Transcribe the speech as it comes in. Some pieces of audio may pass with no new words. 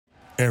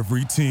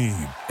Every team,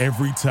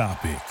 every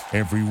topic,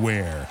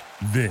 everywhere.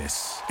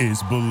 This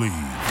is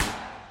Believe.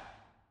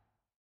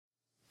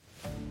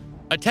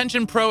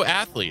 Attention pro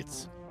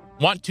athletes.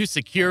 Want to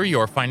secure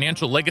your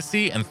financial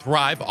legacy and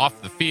thrive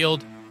off the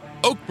field?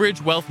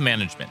 Oakbridge Wealth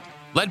Management,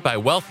 led by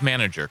wealth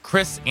manager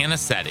Chris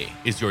Anicetti,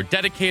 is your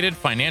dedicated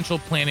financial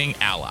planning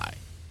ally.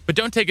 But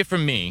don't take it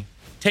from me.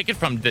 Take it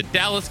from the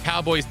Dallas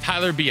Cowboys'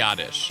 Tyler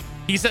Biadasz.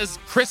 He says,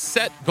 Chris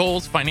set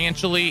goals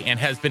financially and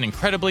has been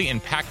incredibly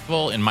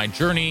impactful in my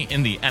journey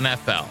in the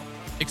NFL.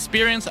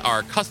 Experience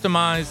our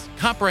customized,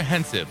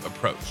 comprehensive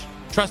approach,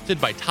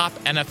 trusted by top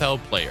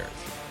NFL players.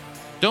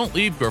 Don't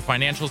leave your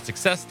financial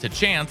success to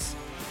chance.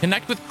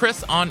 Connect with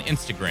Chris on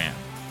Instagram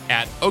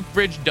at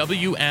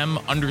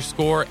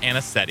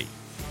OakbridgeWM_Anicetti.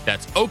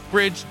 That's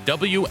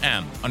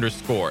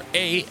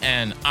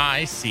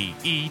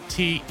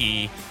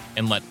OakbridgeWM_ANICETE,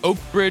 and let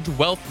Oakbridge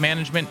Wealth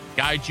Management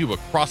guide you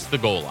across the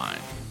goal line.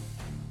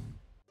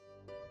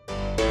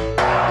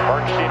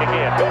 First sheet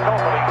again, big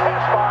opening,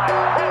 pass 5,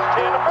 pass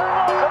 10,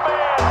 Virgil to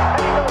man, and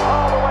he goes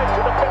all the way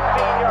to the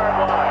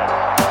 15-yard line.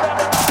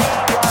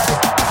 17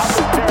 yards out the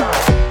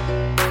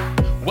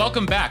territory.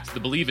 Welcome back to the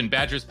Believe in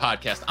Badgers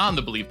podcast on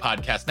the Believe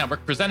Podcast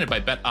Network, presented by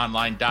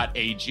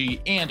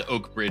BetOnline.ag and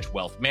Oakbridge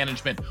Wealth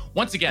Management.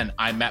 Once again,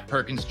 I'm Matt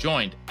Perkins,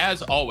 joined,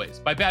 as always,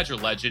 by Badger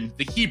legend,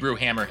 the Hebrew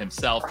Hammer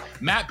himself,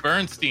 Matt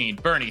Bernstein.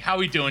 Bernie, how are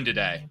we doing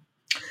today?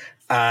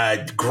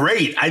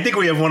 Great. I think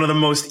we have one of the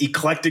most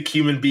eclectic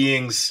human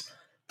beings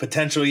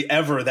potentially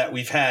ever that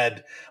we've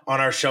had on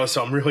our show.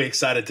 So I'm really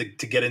excited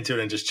to get into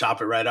it and just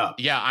chop it right up.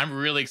 Yeah, I'm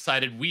really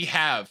excited. We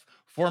have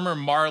former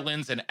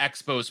Marlins and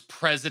Expos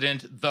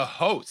president, the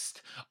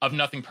host of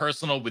Nothing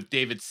Personal with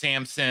David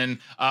Samson,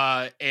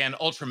 an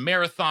ultra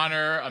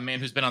marathoner, a man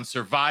who's been on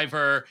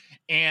Survivor,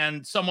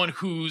 and someone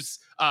whose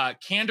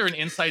candor and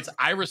insights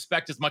I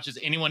respect as much as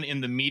anyone in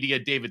the media,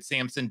 David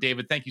Samson.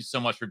 David, thank you so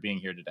much for being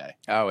here today.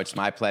 Oh, it's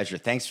my pleasure.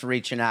 Thanks for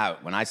reaching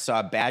out. When I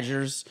saw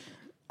Badgers,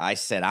 I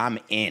said, I'm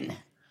in.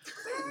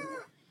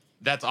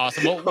 That's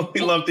awesome. Well,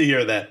 we love to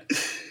hear that.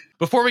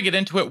 Before we get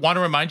into it, want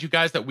to remind you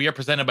guys that we are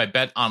presented by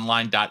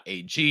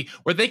BetOnline.ag,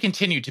 where they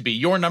continue to be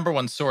your number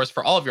one source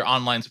for all of your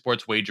online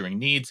sports wagering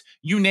needs.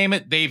 You name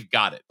it, they've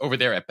got it over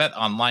there at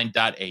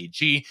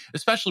BetOnline.ag,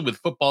 especially with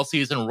football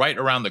season right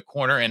around the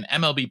corner and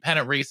MLB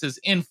pennant races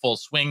in full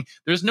swing.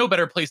 There's no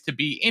better place to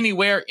be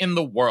anywhere in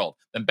the world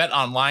than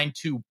BetOnline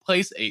to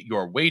place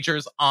your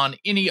wagers on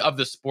any of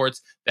the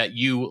sports that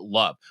you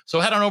love. So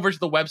head on over to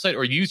the website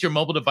or use your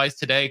mobile device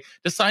today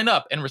to sign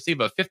up and receive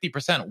a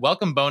 50%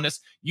 welcome bonus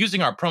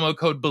using our promo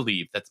code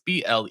BELIEVE. That's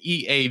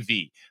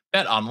BLEAV.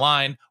 Bet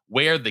online,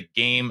 where the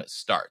game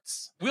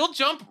starts. We'll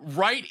jump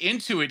right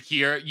into it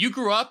here. You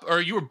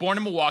were born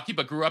in Milwaukee,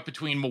 but grew up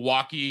between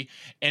Milwaukee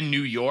and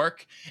New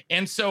York.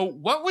 And so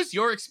what was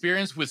your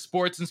experience with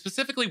sports, and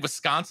specifically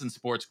Wisconsin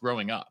sports,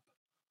 growing up?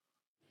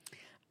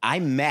 I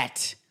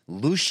met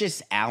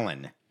Lucius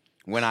Allen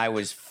when I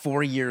was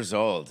 4 years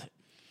old.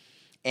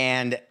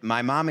 And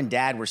my mom and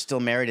dad were still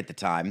married at the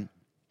time.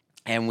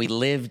 And we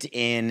lived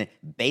in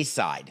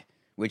Bayside,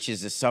 which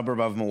is a suburb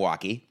of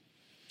Milwaukee.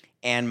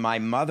 And my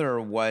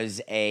mother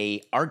was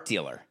a art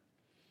dealer,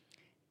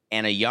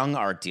 and a young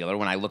art dealer.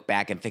 When I look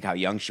back and think how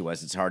young she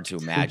was, it's hard to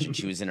imagine.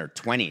 She was in her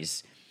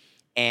 20s.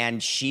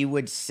 And she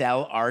would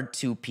sell art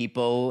to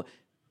people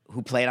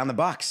who played on the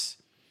Bucks.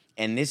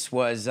 And this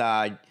was...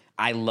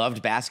 I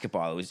loved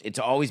basketball. It's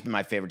always been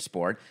my favorite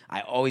sport.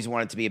 I always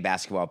wanted to be a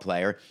basketball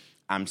player.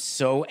 I'm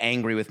so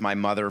angry with my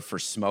mother for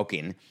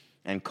smoking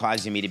and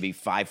causing me to be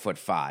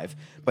 5'5".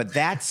 But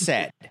that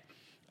said,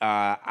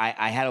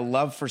 I had a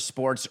love for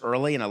sports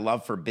early and a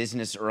love for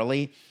business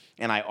early,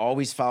 and I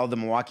always followed the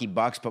Milwaukee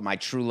Bucks, but my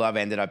true love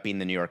ended up being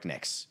the New York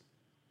Knicks.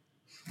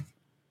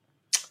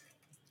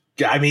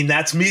 I mean,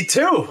 that's me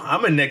too.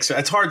 I'm a Knicks.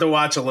 It's hard to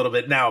watch a little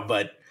bit now,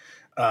 but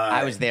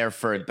I was there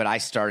but I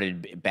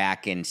started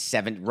back in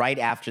right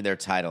after their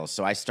title.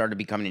 So I started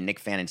becoming a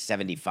Knicks fan in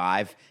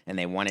 75, and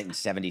they won it in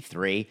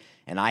 73.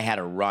 And I had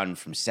a run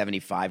from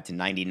 75 to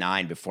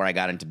 99 before I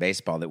got into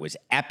baseball that was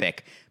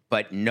epic,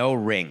 but no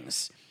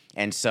rings.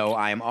 And so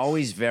I am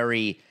always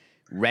very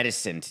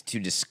reticent to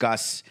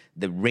discuss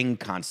the ring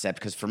concept,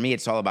 because for me,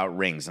 it's all about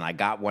rings. And I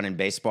got one in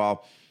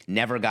baseball,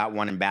 never got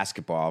one in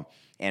basketball.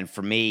 And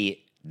for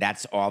me,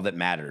 that's all that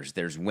matters.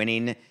 There's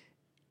winning,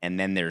 and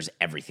then there's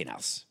everything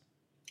else.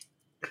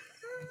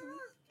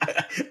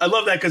 I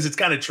love that because it's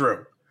kind of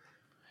true.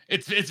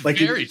 It's like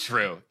very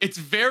true. It's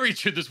very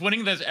true. There's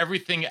winning, there's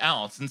everything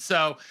else. And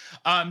so,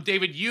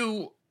 David,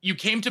 you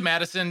came to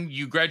Madison,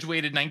 you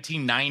graduated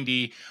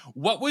 1990.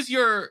 What was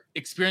your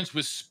experience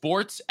with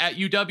sports at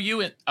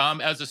UW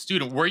as a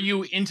student? Were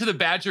you into the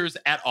Badgers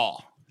at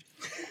all?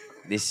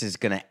 This is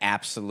going to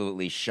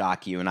absolutely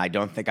shock you, and I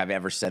don't think I've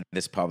ever said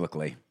this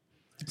publicly.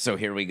 So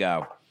here we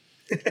go.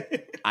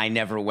 I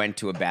never went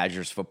to a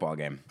Badgers football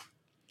game.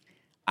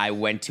 I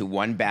went to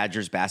one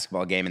Badgers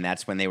basketball game, and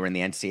that's when they were in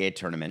the NCAA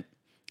tournament.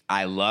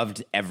 I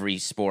loved every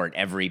sport,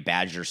 every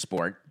Badger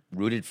sport,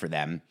 rooted for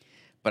them,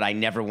 but I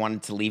never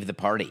wanted to leave the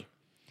party.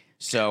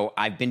 So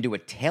I've been to a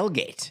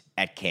tailgate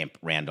at Camp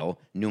Randall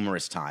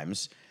numerous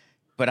times,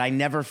 but I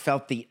never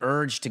felt the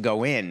urge to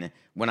go in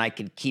when I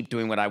could keep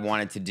doing what I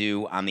wanted to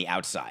do on the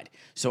outside.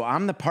 So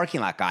I'm the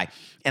parking lot guy,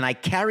 and I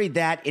carried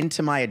that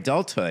into my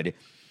adulthood.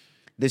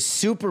 The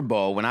Super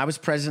Bowl, when I was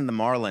president of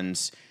the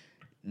Marlins,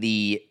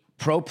 the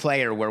pro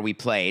player where we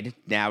played,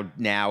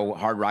 now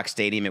Hard Rock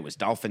Stadium, it was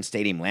Dolphin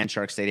Stadium,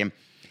 Landshark Stadium,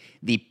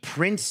 the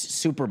Prince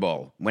Super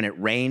Bowl, when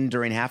it rained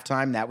during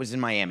halftime, that was in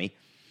Miami.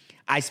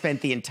 I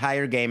spent the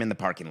entire game in the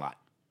parking lot.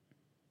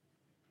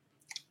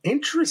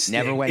 Interesting.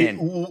 Never went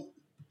in.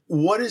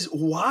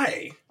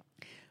 Why?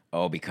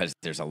 Oh, because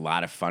there's a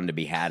lot of fun to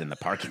be had in the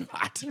parking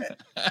lot.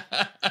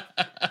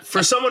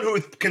 For someone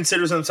who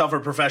considers himself a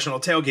professional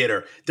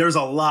tailgater, there's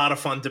a lot of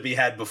fun to be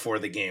had before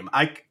the game.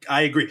 I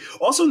agree.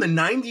 Also, in the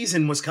 90s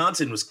in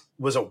Wisconsin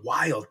was a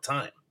wild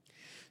time.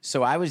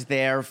 So I was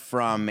there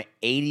from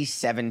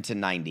 87 to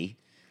 90.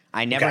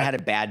 I never had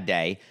a bad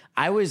day.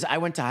 I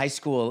went to high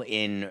school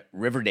in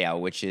Riverdale,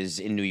 which is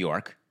in New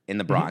York, in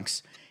the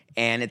Bronx.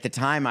 And at the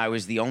time, I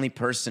was the only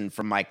person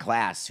from my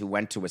class who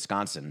went to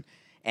Wisconsin.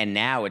 And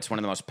now it's one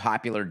of the most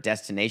popular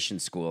destination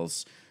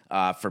schools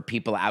for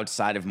people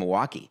outside of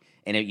Milwaukee.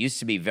 And it used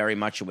to be very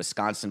much a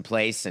Wisconsin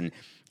place, and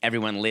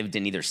everyone lived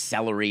in either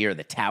Celery or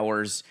the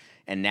Towers.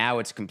 And now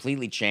it's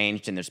completely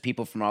changed, and there's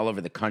people from all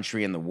over the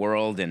country and the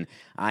world. And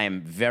I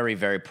am very,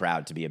 very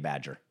proud to be a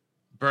Badger.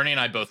 Bernie and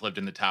I both lived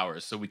in the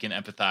Towers, so we can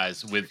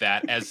empathize with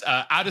that. As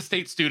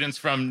out-of-state students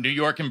from New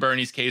York in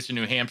Bernie's case, or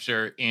New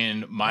Hampshire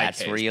in my case.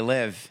 That's where you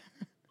live.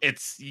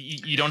 It's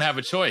you don't have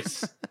a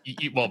choice.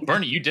 Well,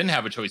 Bernie, you didn't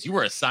have a choice. You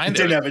were assigned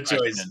there. Didn't have a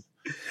choice.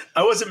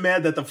 I wasn't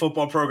mad that the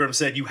football program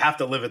said you have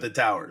to live at the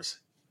Towers.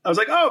 I was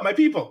like, oh, my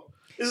people,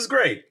 this is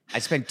great. I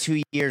spent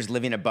 2 years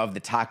living above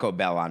the Taco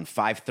Bell on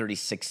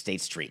 536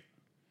 State Street.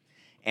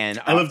 And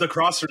I lived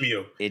across from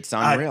you. It's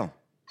unreal.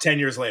 10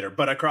 years later,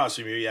 but across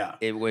from you, yeah.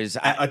 It was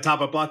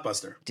atop a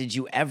Blockbuster. Did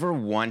you ever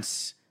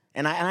once,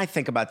 and I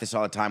think about this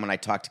all the time when I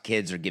talk to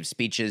kids or give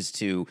speeches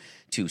to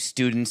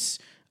students,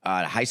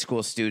 high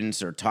school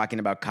students, or talking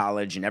about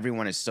college, and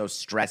everyone is so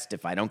stressed.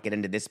 If I don't get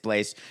into this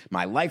place,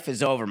 my life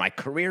is over, my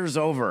career's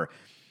over.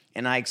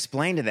 And I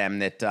explain to them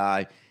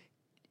that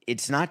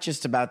it's not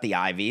just about the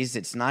Ivies.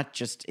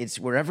 It's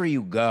wherever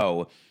you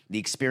go, the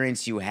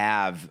experience you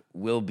have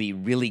will be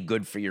really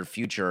good for your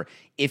future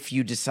if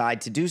you decide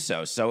to do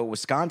so. So at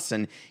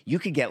Wisconsin, you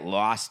could get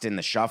lost in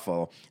the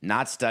shuffle,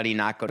 not study,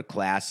 not go to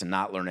class, and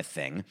not learn a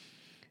thing,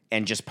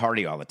 and just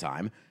party all the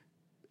time.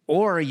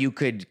 Or you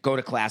could go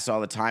to class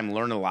all the time,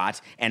 learn a lot,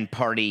 and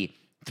party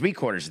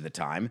 3/4 of the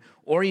time.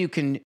 Or you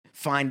can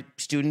find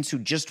students who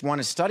just want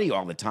to study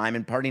all the time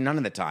and party none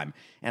of the time.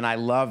 And I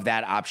love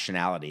that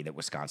optionality that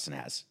Wisconsin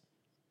has.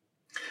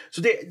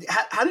 So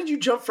how did you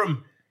jump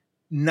from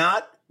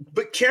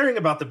but caring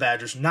about the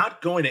Badgers,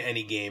 not going to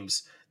any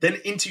games,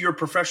 then into your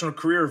professional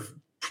career of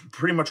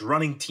pretty much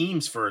running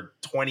teams for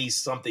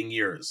 20-something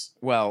years?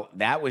 Well,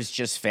 that was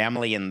just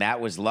family, and that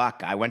was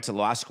luck. I went to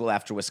law school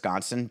after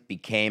Wisconsin,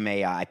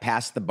 I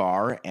passed the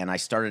bar, and I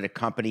started a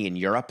company in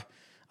Europe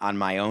on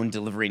my own,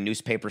 delivering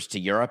newspapers to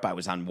Europe. I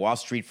was on Wall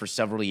Street for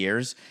several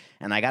years,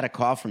 and I got a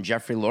call from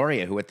Jeffrey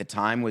Loria, who at the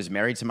time was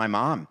married to my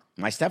mom,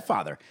 my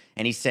stepfather.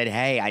 And he said,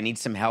 hey, I need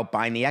some help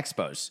buying the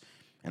Expos.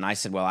 And I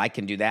said, well, I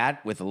can do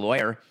that with a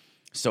lawyer.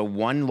 So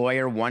one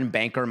lawyer, one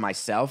banker,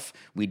 myself,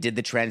 we did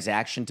the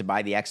transaction to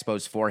buy the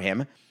Expos for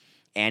him.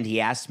 And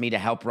he asked me to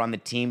help run the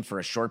team for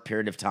a short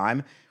period of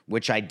time,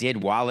 which I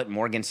did while at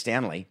Morgan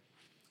Stanley.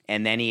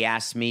 And then he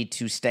asked me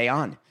to stay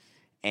on.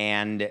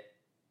 And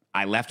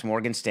I left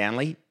Morgan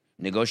Stanley,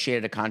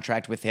 negotiated a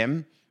contract with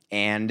him,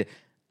 and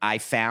I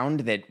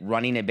found that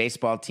running a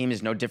baseball team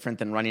is no different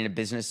than running a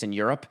business in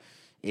Europe.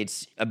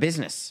 It's a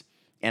business.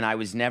 And I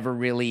was never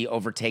really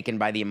overtaken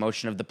by the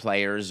emotion of the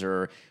players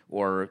or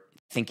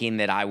thinking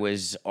that I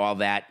was all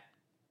that,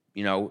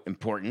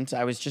 important.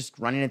 I was just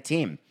running a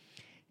team.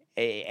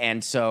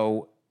 And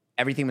so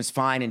everything was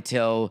fine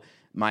until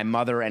my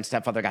mother and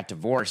stepfather got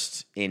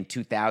divorced in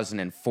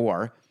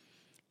 2004.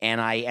 And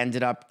I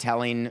ended up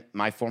telling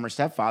my former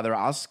stepfather,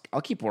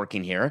 I'll keep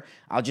working here.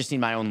 I'll just need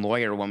my own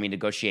lawyer when we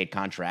negotiate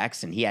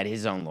contracts. And he had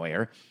his own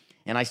lawyer.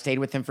 And I stayed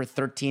with him for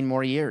 13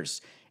 more years.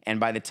 And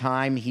by the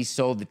time he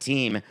sold the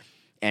team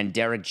and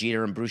Derek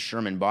Jeter and Bruce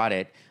Sherman bought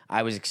it,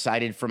 I was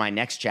excited for my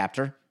next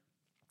chapter.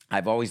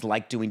 I've always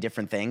liked doing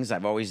different things.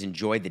 I've always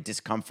enjoyed the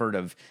discomfort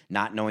of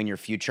not knowing your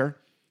future.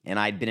 And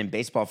I'd been in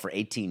baseball for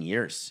 18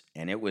 years,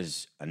 and it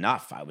was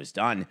enough. I was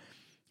done.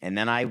 And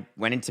then I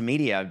went into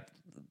media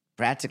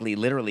practically,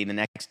 literally the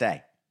next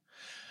day.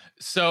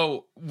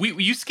 So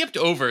you skipped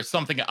over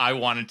something I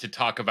wanted to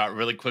talk about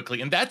really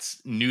quickly, and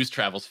that's news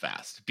travels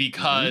fast.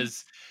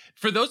 Because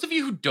for those of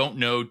you who don't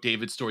know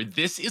David's story,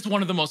 this is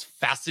one of the most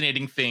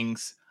fascinating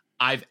things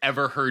I've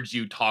ever heard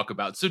you talk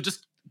about. So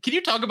just can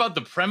you talk about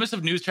the premise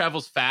of news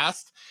travels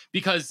fast?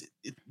 Because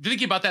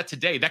thinking about that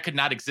today, that could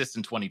not exist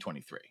in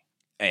 2023.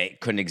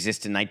 It couldn't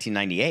exist in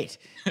 1998.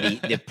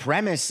 The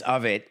premise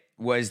of it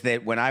was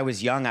that when I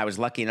was young, I was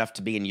lucky enough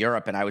to be in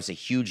Europe, and I was a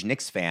huge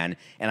Knicks fan,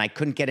 and I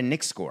couldn't get a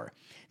Knicks score.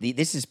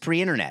 This is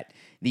pre-internet.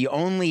 The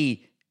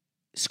only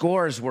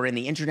scores were in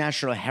the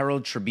International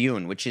Herald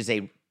Tribune, which is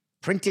a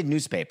printed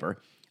newspaper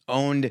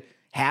owned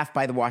half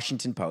by the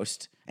Washington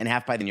Post and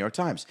half by the New York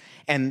Times.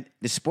 And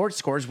the sports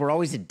scores were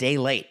always a day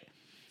late.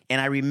 And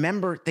I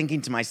remember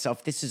thinking to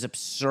myself, this is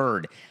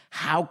absurd.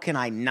 How can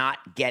I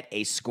not get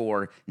a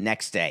score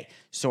next day?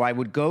 So I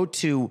would go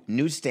to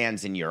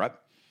newsstands in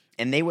Europe,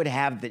 and they would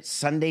have the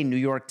Sunday New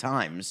York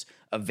Times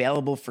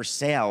available for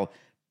sale,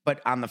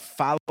 but on the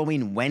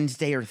following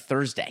Wednesday or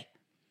Thursday.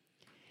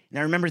 And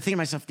I remember thinking to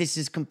myself, this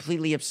is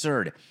completely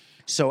absurd.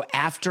 So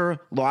after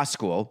law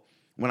school,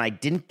 when I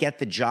didn't get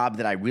the job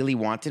that I really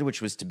wanted,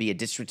 which was to be a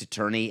district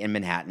attorney in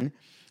Manhattan,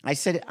 I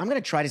said, I'm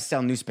going to try to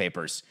sell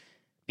newspapers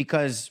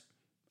because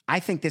I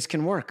think this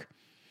can work.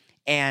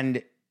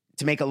 And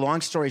to make a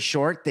long story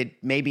short,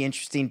 that may be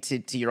interesting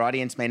to your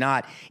audience, may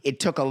not, it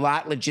took a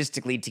lot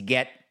logistically to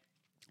get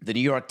the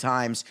New York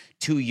Times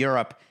to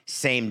Europe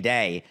same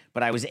day,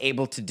 but I was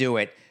able to do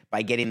it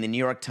by getting the New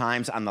York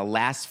Times on the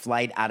last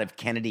flight out of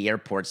Kennedy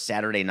Airport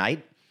Saturday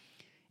night,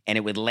 and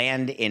it would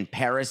land in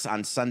Paris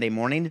on Sunday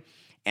morning,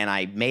 and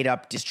I made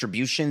up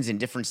distributions in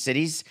different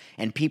cities,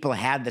 and people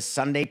had the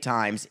Sunday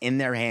Times in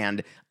their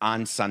hand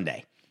on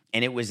Sunday,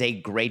 and it was a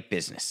great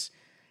business.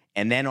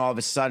 And then all of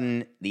a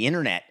sudden, the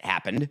internet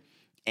happened,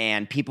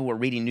 and people were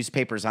reading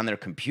newspapers on their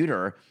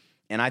computer,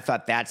 and I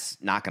thought, that's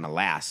not going to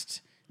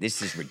last.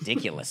 This is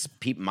ridiculous.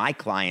 My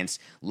clients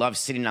love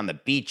sitting on the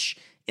beach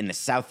in the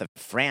south of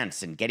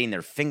France and getting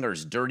their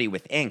fingers dirty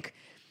with ink.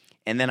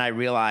 And then I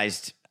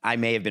realized I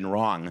may have been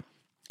wrong.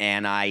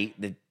 And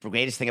the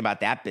greatest thing about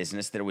that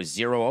business, there was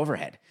zero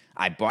overhead.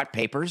 I bought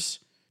papers.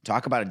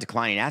 Talk about a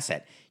declining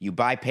asset. You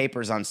buy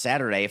papers on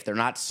Saturday. If they're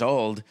not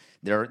sold,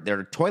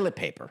 they're toilet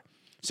paper.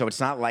 So it's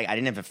not like I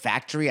didn't have a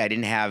factory. I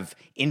didn't have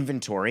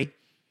inventory.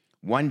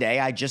 One day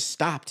I just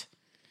stopped.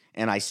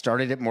 And I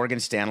started at Morgan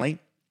Stanley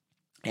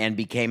and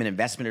became an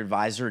investment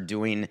advisor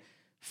doing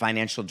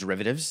financial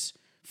derivatives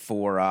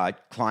for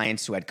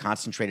clients who had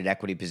concentrated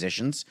equity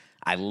positions.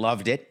 I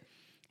loved it,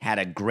 had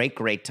a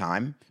great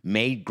time,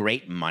 made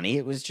great money.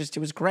 It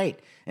was great.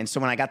 And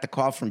so when I got the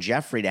call from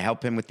Jeffrey to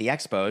help him with the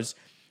expos,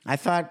 I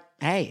thought,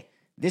 hey,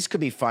 this could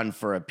be fun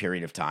for a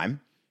period of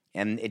time.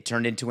 And it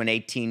turned into an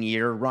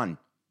 18-year run.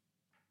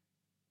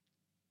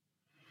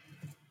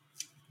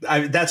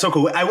 That's so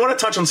cool. I want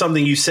to touch on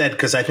something you said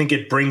because I think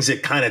it brings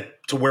it kind of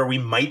to where we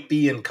might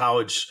be in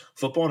college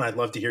football, and I'd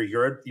love to hear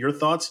your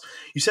thoughts.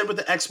 You said with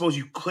the Expos,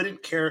 you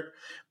couldn't care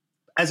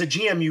as a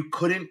GM. You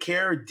couldn't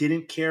care,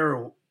 didn't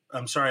care.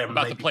 I'm sorry, I'm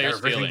about the players'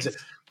 feelings.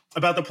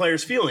 About the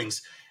players'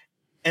 feelings,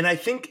 and I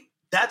think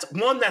that's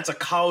a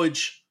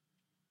college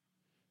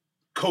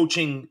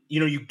coaching.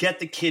 You get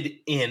the kid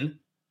in,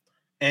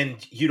 and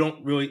you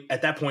don't really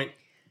at that point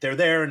they're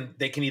there and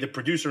they can either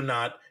produce or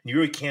not. And you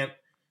really can't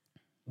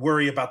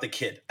worry about the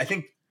kid. I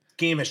think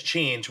game has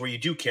changed where you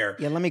do care.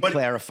 Yeah, let me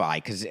clarify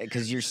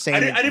because you're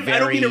saying I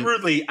don't mean it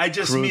rudely. I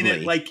just crudely. mean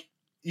it like,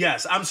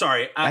 yes, I'm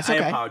sorry. I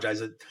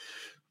apologize.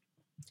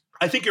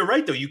 I think you're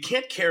right though. You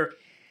can't care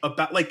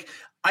about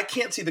I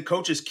can't see the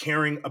coaches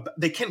caring about.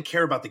 They can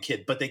care about the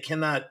kid, but they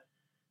cannot.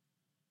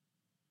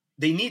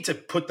 They need to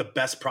put the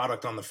best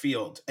product on the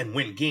field and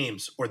win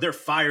games, or they're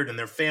fired and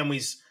their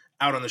families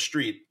out on the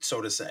street,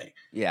 so to say.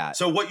 Yeah.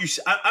 So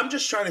I'm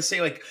just trying to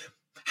say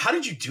how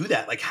did you do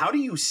that? How do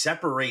you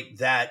separate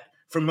that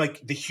from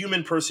the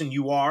human person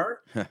you are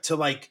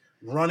to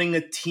running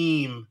a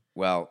team?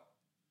 Well,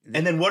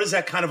 and then what does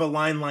that kind of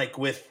align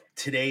with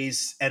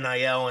today's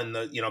NIL and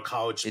the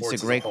college sports?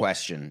 It's a great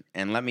question.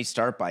 And let me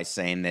start by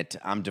saying that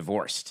I'm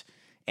divorced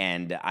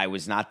and I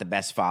was not the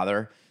best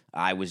father.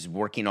 I was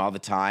working all the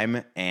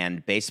time,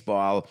 and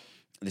baseball,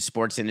 the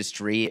sports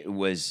industry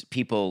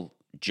people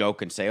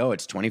joke and say, oh,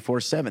 it's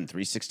 24/7,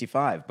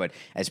 365. But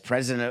as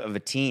president of a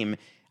team,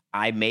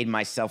 I made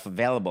myself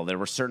available. There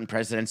were certain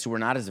presidents who were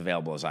not as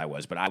available as I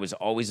was, but I was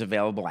always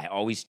available. I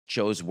always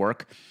chose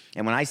work.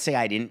 And when I say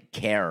I didn't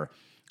care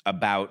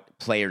about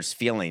players'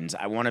 feelings,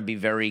 I want to be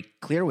very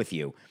clear with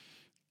you.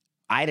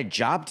 I had a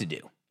job to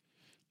do.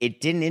 It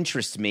didn't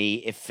interest me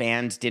if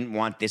fans didn't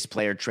want this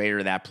player traded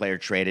or that player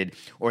traded,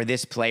 or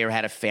this player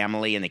had a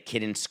family and a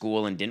kid in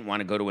school and didn't want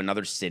to go to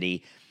another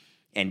city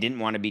and didn't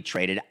want to be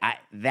traded.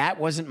 That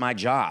wasn't my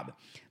job.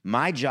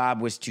 My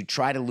job was to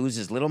try to lose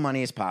as little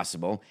money as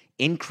possible,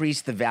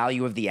 increase the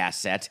value of the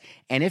asset,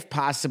 and if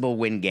possible,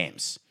 win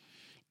games.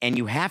 And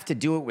you have to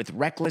do it with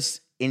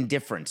reckless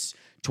indifference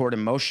toward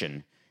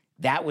emotion.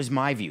 That was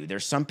my view.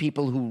 There's some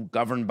people who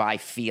govern by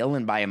feel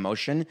and by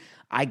emotion.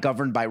 I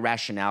governed by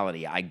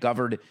rationality. I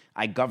governed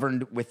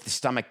with the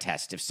stomach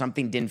test. If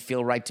something didn't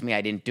feel right to me,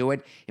 I didn't do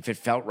it. If it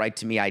felt right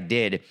to me, I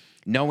did.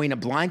 Knowing a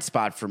blind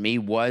spot for me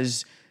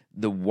was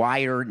the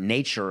wire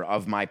nature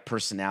of my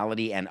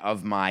personality and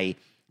of my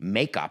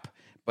makeup,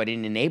 but it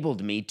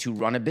enabled me to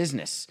run a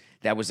business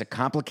that was a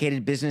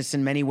complicated business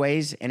in many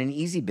ways and an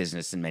easy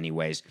business in many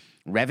ways.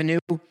 Revenue,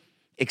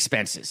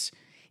 expenses.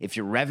 If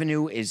your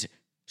revenue is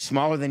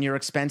smaller than your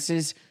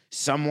expenses,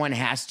 someone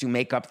has to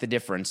make up the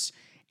difference.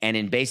 And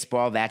in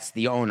baseball, that's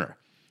the owner.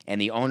 And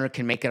the owner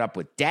can make it up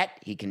with debt.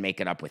 He can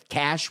make it up with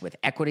cash, with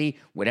equity,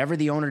 whatever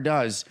the owner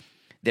does.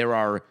 There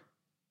are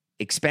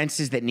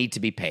expenses that need to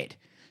be paid.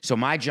 So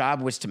my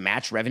job was to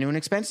match revenue and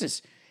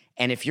expenses.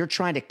 And if you're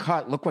trying to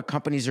cut, look what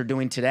companies are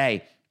doing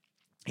today.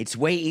 It's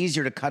way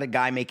easier to cut a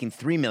guy making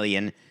 $3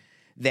 million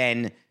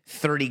than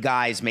 30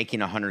 guys making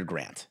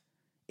 $100,000.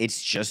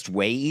 It's just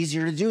way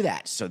easier to do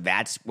that. So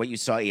that's what you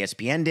saw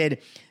ESPN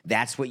did.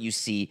 That's what you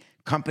see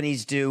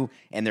companies do,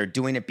 and they're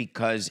doing it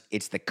because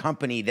it's the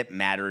company that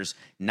matters,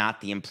 not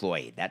the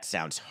employee. That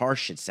sounds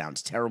harsh. It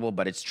sounds terrible,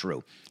 but it's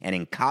true. And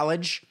in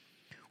college,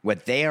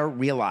 what they are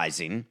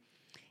realizing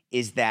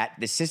is that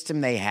the system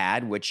they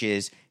had, which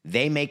is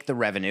they make the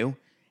revenue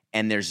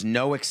and there's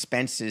no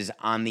expenses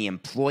on the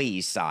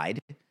employee side,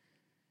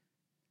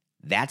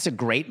 that's a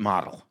great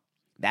model.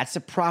 That's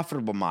a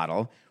profitable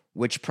model,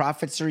 which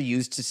profits are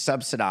used to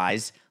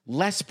subsidize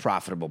less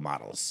profitable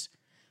models.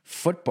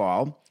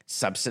 Football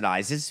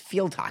subsidizes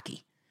field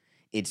hockey.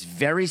 It's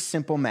very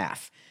simple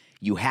math.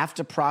 You have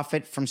to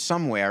profit from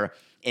somewhere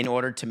in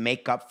order to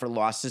make up for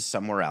losses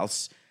somewhere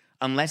else,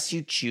 unless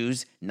you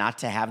choose not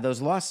to have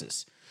those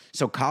losses.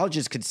 So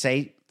colleges could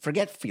say,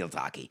 forget field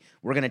hockey.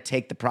 We're going to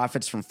take the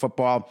profits from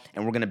football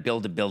and we're going to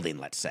build a building,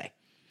 let's say.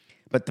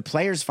 But the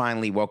players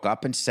finally woke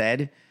up and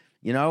said,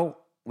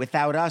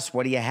 without us,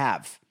 what do you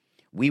have?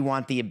 We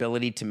want the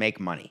ability to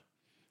make money.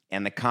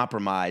 And the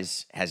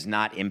compromise has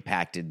not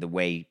impacted the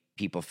way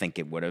people think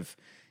it would have.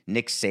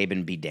 Nick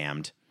Saban be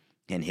damned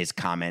in his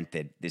comment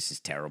that this is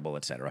terrible,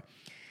 et cetera.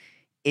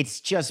 It's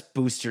just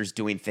boosters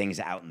doing things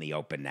out in the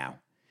open now.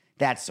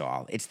 That's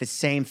all. It's the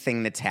same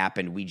thing that's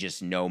happened. We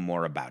just know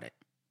more about it.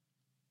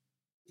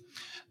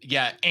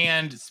 Yeah,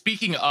 and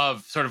speaking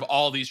of sort of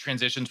all these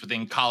transitions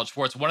within college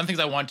sports, one of the things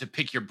I wanted to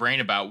pick your brain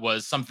about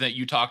was something that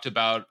you talked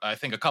about, I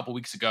think, a couple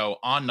weeks ago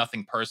on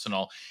Nothing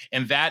Personal,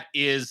 and that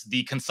is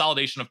the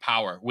consolidation of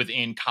power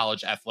within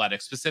college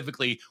athletics,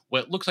 specifically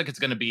what looks like it's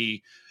going to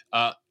be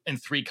in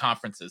 3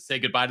 conferences. Say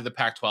goodbye to the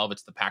Pac-12.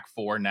 It's the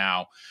Pac-4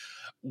 now.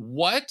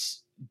 What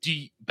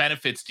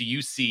benefits do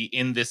you see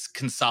in this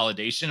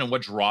consolidation, and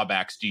what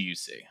drawbacks do you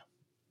see?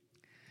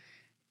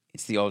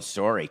 It's the old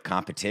story.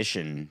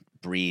 Competition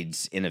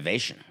breeds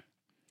innovation.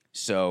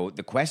 So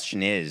the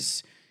question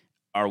is,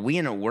 are we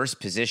in a worse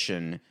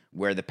position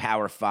where the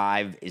Power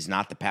 5 is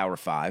not the Power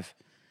 5?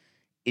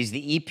 Is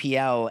the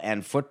EPL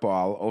and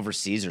football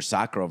overseas or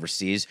soccer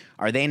overseas,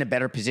 are they in a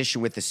better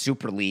position with the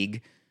Super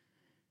League?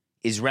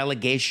 Is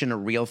relegation a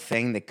real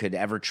thing that could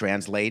ever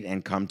translate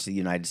and come to the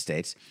United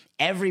States?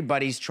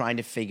 Everybody's trying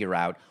to figure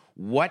out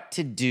what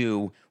to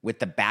do with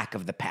the back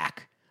of the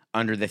pack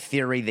under the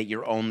theory that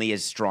you're only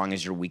as strong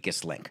as your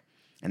weakest link.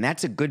 And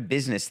that's a good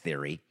business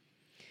theory.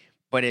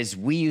 But as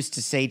we used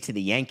to say to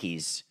the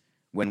Yankees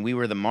when we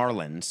were the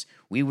Marlins,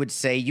 we would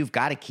say, you've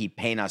got to keep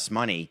paying us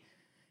money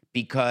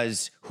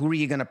because who are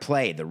you going to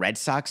play? The Red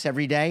Sox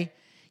every day?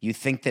 You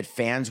think that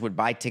fans would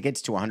buy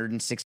tickets to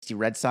 160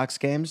 Red Sox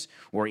games,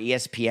 or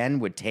ESPN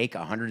would take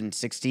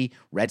 160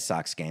 Red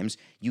Sox games?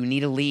 You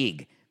need a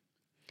league.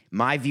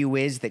 My view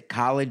is that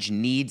college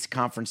needs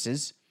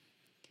conferences.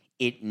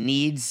 It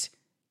needs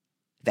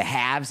the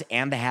haves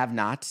and the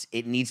have-nots.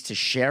 It needs to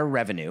share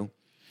revenue.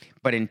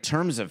 But in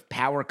terms of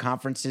power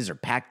conferences or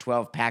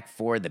Pac-12,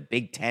 Pac-4, the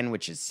Big Ten,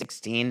 which is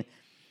 16,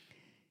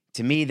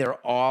 to me,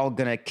 they're all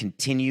going to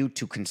continue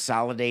to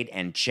consolidate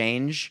and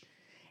change.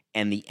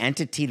 And the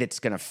entity that's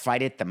going to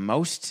fight it the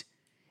most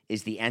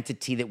is the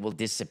entity that will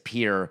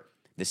disappear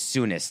the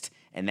soonest,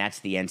 and that's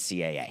the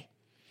NCAA.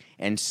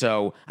 And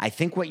so I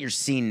think what you're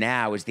seeing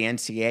now is the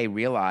NCAA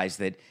realize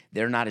that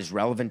they're not as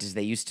relevant as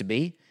they used to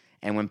be.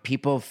 And when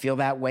people feel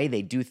that way,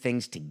 they do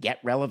things to get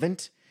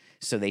relevant.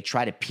 So they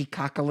try to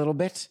peacock a little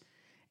bit.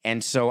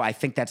 And so I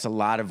think that's a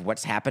lot of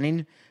what's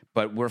happening.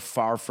 But we're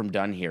far from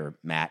done here,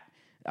 Matt.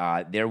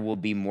 There will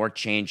be more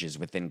changes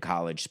within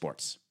college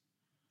sports.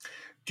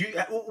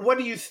 What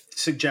do you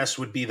suggest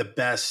would be the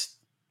best?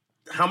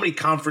 How many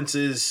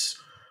conferences?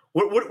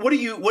 What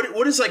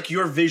is like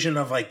your vision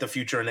of like the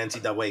future in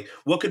NCAA?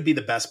 What could be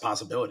the best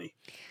possibility?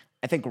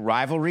 I think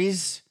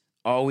rivalries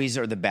always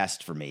are the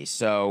best for me.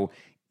 So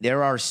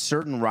there are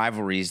certain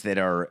rivalries that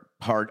are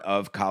part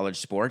of college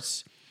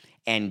sports,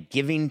 and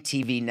giving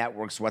TV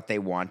networks what they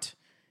want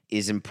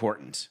is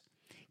important.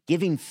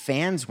 Giving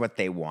fans what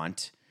they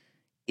want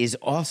is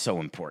also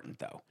important,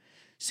 though.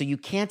 So you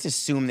can't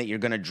assume that you're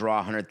going to draw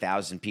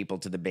 100,000 people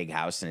to the big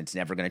house and it's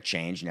never going to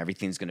change and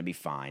everything's going to be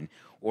fine,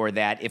 or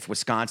that if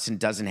Wisconsin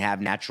doesn't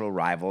have natural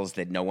rivals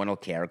that no one will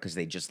care because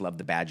they just love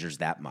the Badgers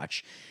that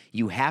much.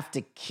 You have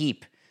to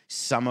keep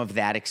some of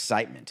that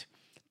excitement.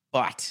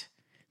 But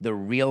the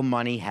real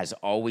money has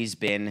always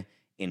been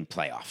in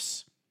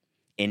playoffs,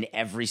 in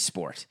every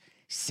sport.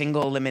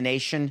 Single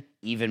elimination,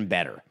 even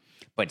better.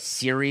 But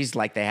series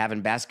like they have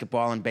in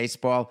basketball and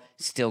baseball,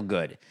 still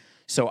good.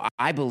 So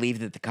I believe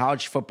that the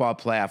college football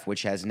playoff,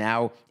 which has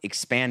now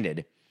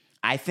expanded,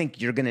 I think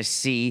you're going to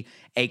see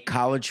a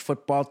college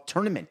football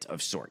tournament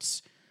of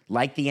sorts,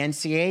 like the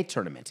NCAA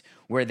tournament,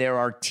 where there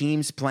are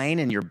teams playing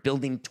and you're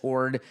building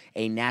toward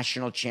a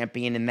national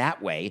champion in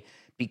that way,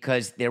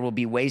 because there will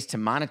be ways to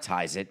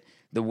monetize it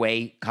the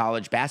way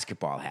college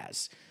basketball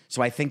has.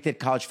 So I think that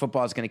college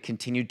football is going to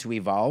continue to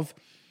evolve.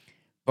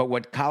 But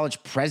what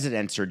college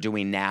presidents are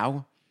doing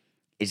now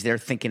is they're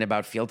thinking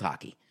about field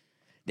hockey.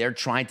 They're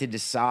trying to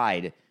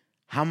decide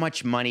how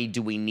much money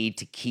do we need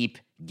to keep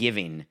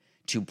giving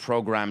to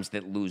programs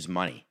that lose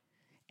money.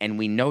 And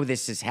we know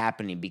this is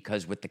happening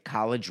because with the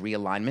college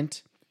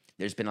realignment,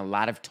 there's been a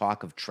lot of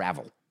talk of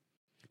travel.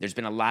 There's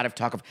been a lot of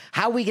talk of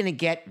how are we going to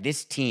get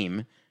this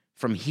team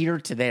from here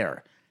to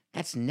there.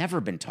 That's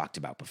never been talked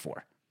about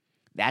before.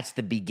 That's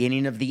the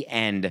beginning of the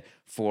end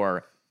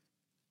for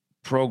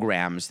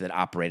programs that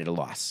operate at a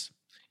loss.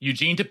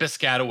 Eugene to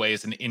Piscataway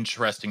is an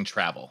interesting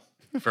travel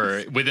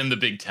for within the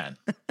Big Ten.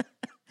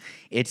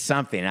 It's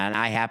something, and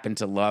I happen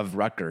to love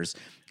Rutgers,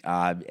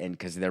 and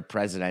because their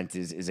president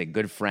is a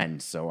good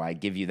friend, so I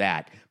give you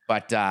that.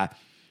 But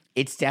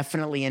it's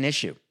definitely an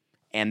issue,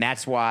 and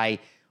that's why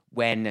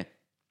when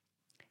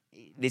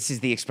this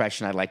is the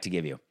expression I'd like to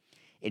give you,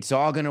 it's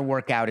all going to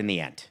work out in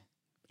the end,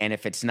 and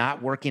if it's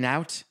not working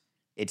out,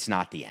 it's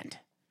not the end,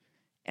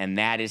 and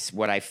that is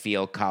what I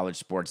feel college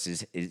sports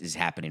is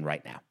happening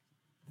right now.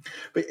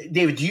 But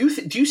David, do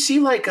you see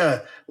like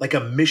a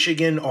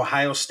Michigan,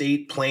 Ohio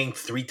State playing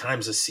 3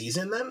 times a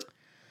season then?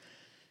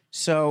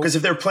 So because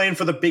if they're playing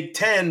for the Big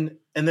Ten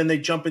and then they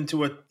jump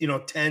into a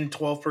 10,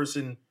 12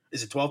 person,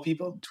 is it 12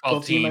 people?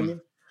 12 team.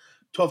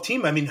 12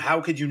 team. I mean,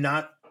 how could you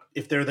not,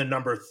 if they're the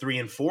number 3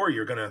 and 4,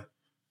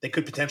 they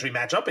could potentially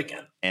match up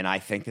again. And I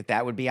think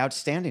that would be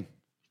outstanding.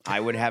 I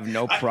would have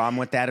no problem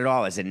with that at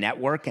all. As a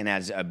network and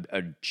as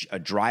a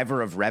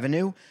driver of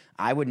revenue,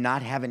 I would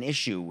not have an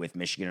issue with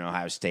Michigan and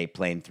Ohio State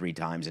playing 3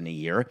 times in a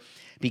year,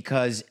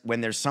 because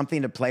when there's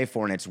something to play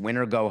for and it's win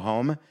or go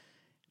home,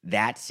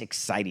 that's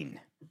exciting.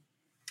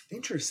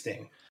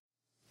 Interesting.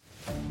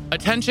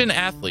 Attention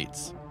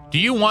athletes. Do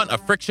you want a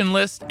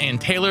frictionless and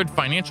tailored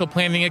financial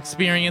planning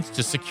experience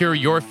to secure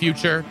your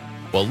future?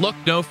 Well, look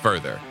no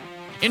further.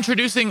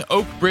 Introducing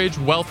Oak Bridge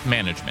Wealth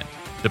Management,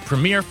 the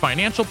premier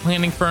financial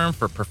planning firm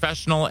for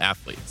professional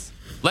athletes.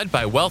 Led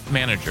by wealth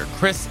manager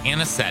Chris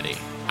Anicetti,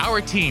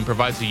 our team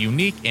provides a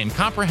unique and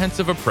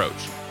comprehensive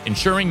approach,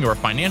 ensuring your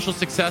financial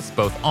success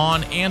both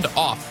on and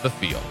off the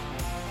field.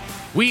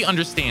 We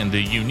understand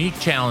the unique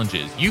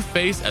challenges you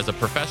face as a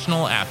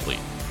professional athlete,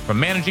 from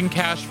managing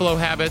cash flow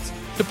habits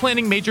to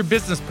planning major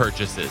business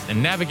purchases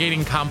and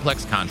navigating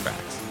complex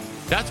contracts.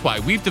 That's why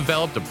we've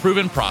developed a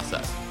proven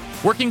process,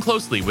 working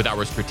closely with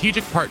our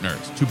strategic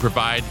partners to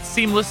provide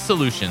seamless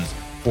solutions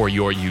for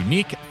your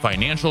unique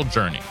financial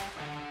journey.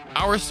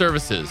 Our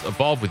services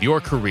evolve with your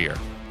career,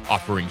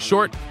 offering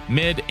short,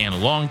 mid,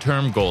 and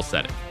long-term goal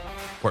setting,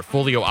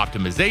 portfolio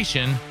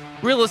optimization,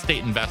 real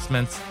estate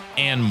investments,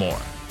 and more.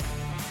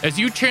 As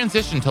you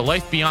transition to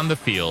life beyond the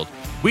field,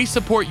 we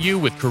support you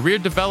with career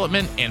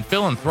development and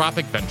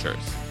philanthropic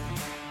ventures.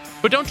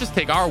 But don't just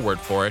take our word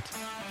for it.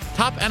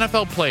 Top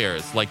NFL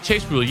players like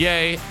Chase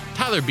Roulier,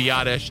 Tyler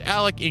Biotish,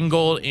 Alec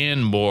Ingold,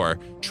 and more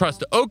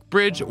trust Oak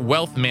Bridge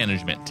Wealth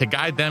Management to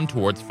guide them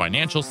towards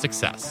financial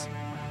success.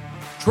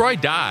 Troy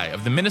Dye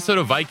of the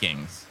Minnesota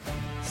Vikings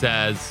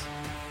says,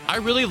 "I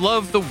really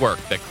love the work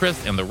that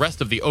Chris and the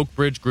rest of the Oak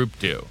Bridge group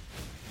do.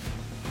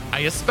 I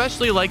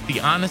especially like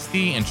the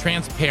honesty and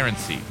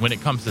transparency when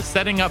it comes to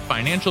setting up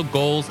financial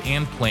goals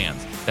and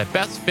plans that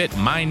best fit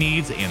my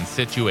needs and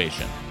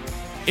situation.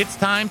 It's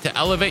time to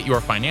elevate your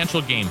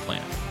financial game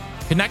plan.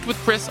 Connect with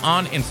Chris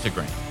on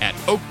Instagram at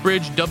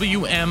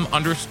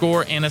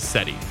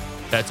OakBridgeWM_Anicetti.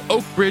 That's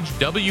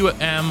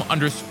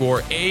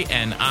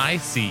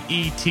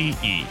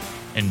OakBridgeWM_ANICETE.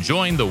 And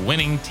join the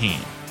winning team."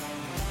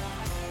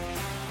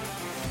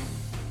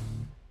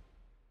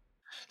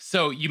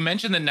 So you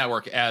mentioned the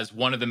network as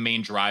one of the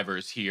main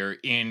drivers here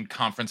in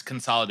conference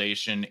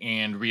consolidation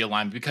and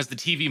realignment, because the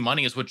TV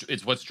money is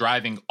what's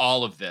driving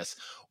all of this.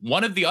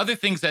 One of the other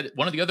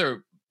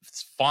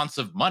fonts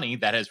of money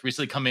that has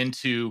recently come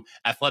into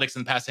athletics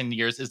in the past 10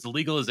 years is the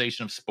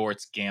legalization of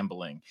sports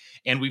gambling.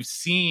 And we've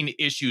seen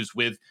issues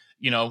with,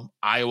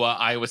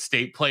 Iowa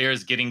State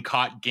players getting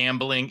caught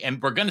gambling,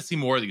 and we're going to see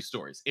more of these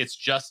stories. It's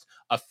just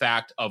a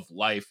fact of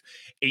life.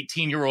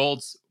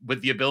 18-year-olds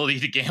with the ability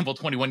to gamble,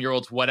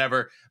 21-year-olds,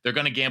 whatever, they're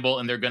going to gamble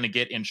and they're going to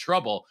get in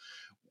trouble.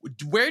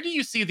 Where do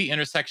you see the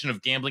intersection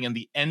of gambling and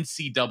the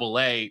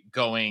NCAA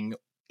going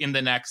in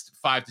the next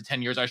 5 to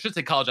 10 years? I should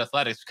say college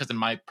athletics, because in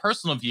my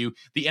personal view,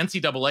 the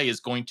NCAA is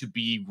going to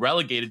be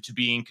relegated to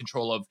being in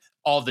control of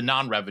all of the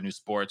non-revenue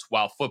sports,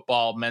 while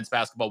football, men's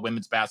basketball,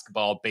 women's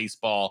basketball,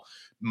 baseball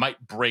might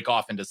break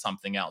off into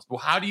something else. But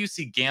how do you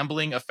see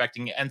gambling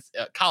affecting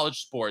college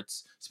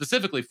sports,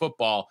 specifically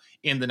football,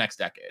 in the next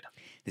decade?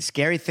 The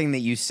scary thing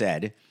that you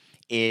said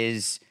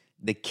is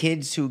the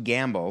kids who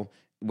gamble,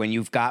 when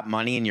you've got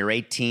money and you're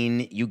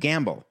 18, you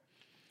gamble.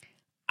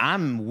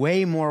 I'm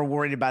way more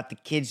worried about the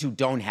kids who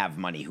don't have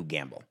money who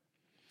gamble,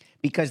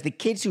 because the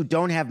kids who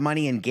don't have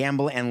money and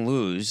gamble and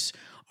lose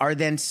are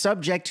then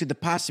subject to the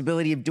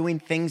possibility of doing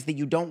things that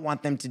you don't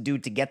want them to do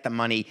to get the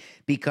money,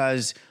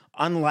 because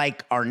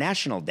unlike our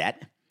national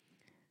debt,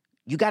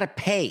 you got to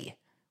pay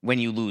when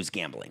you lose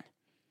gambling.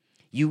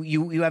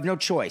 You have no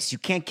choice. You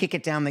can't kick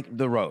it down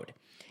the road.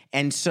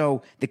 And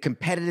so the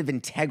competitive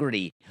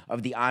integrity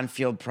of the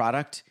on-field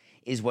product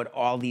is what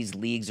all these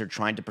leagues are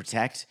trying to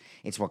protect.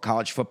 It's what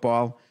college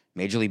football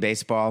Major League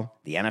Baseball,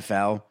 the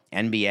NFL,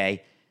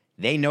 NBA,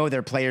 they know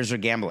their players are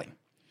gambling.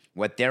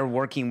 What they're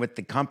working with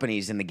the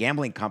companies and the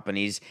gambling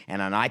companies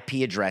and on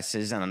IP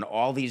addresses and on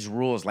all these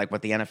rules like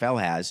what the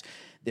NFL has,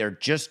 they're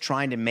just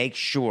trying to make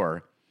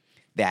sure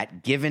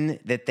that given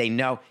that they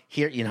know,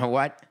 here, you know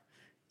what?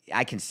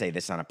 I can say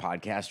this on a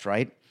podcast,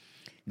 right?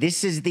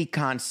 This is the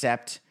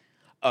concept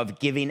of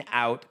giving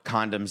out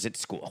condoms at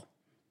school.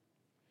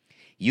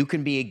 You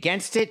can be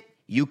against it.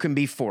 You can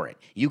be for it.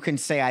 You can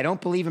say, I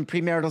don't believe in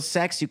premarital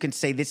sex. You can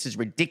say this is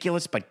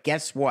ridiculous, but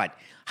guess what?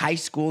 High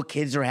school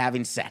kids are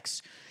having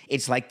sex.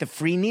 It's like the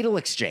free needle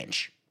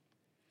exchange.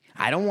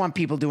 I don't want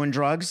people doing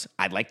drugs.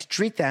 I'd like to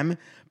treat them,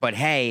 but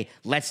hey,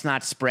 let's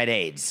not spread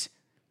AIDS.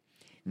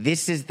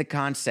 This is the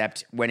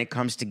concept when it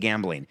comes to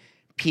gambling.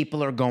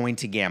 People are going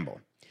to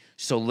gamble.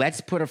 So let's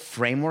put a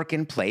framework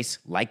in place,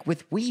 like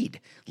with weed.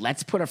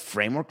 Let's put a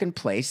framework in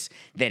place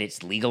that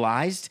it's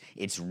legalized,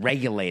 it's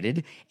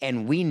regulated,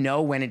 and we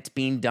know when it's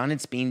being done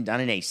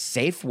in a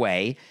safe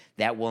way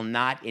that will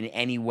not in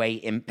any way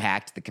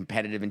impact the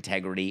competitive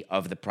integrity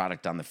of the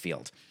product on the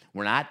field.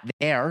 We're not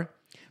there,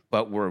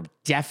 but we're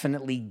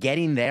definitely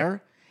getting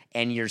there,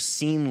 and you're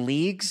seeing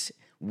leagues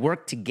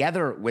work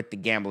together with the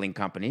gambling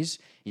companies.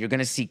 You're going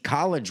to see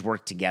college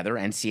work together,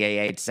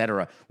 NCAA, et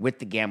cetera, with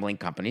the gambling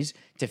companies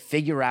to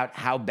figure out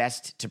how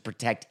best to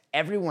protect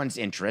everyone's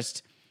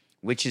interest,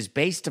 which is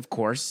based, of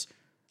course,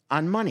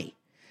 on money.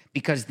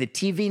 Because the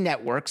TV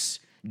networks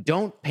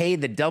don't pay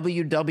the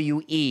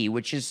WWE,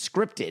 which is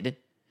scripted,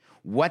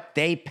 what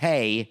they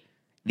pay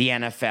the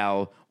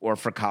NFL or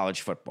for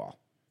college football.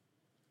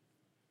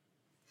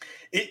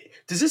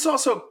 Does this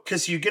also,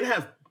 because you're going to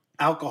have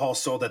alcohol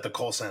sold at the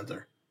Kohl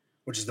Center,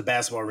 which is the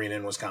basketball arena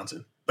in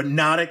Wisconsin, but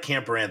not at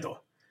Camp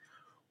Randall.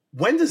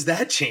 When does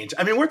that change?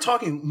 I mean, we're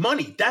talking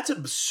money. That's an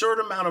absurd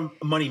amount of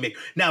money made.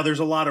 Now, there's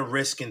a lot of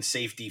risk and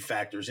safety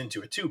factors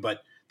into it too,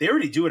 but they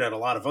already do it at a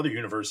lot of other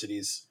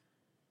universities.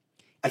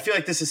 I feel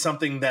like this is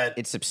something that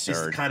it's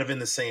absurd. Is kind of in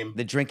the same.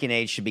 The drinking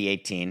age should be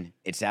 18.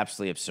 It's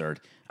absolutely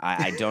absurd.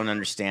 I don't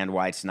understand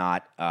why it's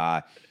not.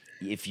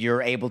 If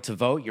you're able to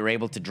vote, you're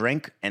able to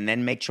drink and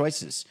then make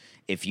choices.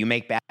 If you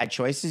make bad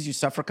choices, you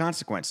suffer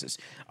consequences.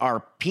 Our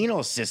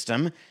penal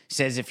system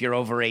says if you're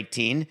over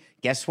 18,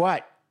 guess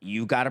what?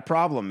 You got a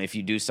problem if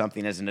you do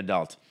something as an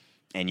adult,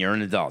 and you're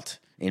an adult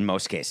in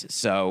most cases.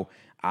 So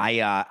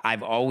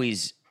I've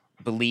always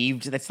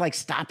believed that's like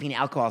stopping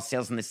alcohol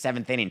sales in the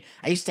 7th inning.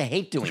 I used to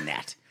hate doing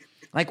that.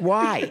 Like,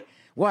 why?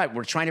 What?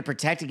 We're trying to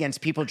protect against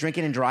people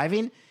drinking and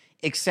driving?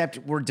 Except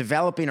we're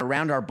developing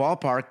around our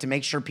ballpark to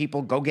make sure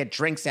people go get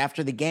drinks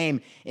after the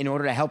game in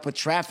order to help with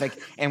traffic,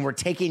 and we're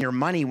taking your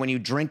money when you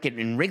drink it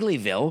in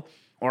Wrigleyville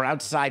or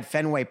outside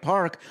Fenway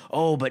Park.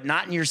 Oh, but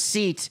not in your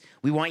seat.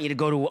 We want you to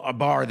go to a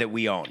bar that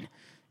we own.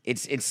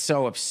 It's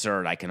so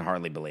absurd. I can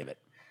hardly believe it.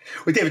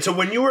 Wait, David, so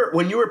when you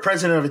were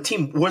president of a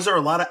team, was there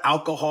a lot of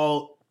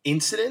alcohol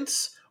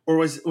incidents? Or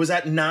was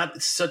that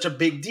not such a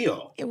big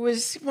deal? It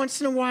was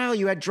once in a while.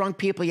 You had drunk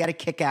people you had to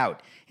kick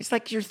out. It's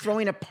like you're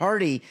throwing a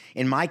party.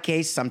 In my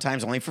case,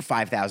 sometimes only for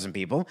 5,000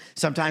 people,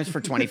 sometimes for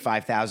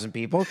 25,000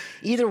 people.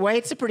 Either way,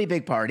 it's a pretty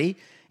big party.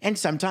 And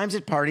sometimes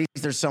at parties,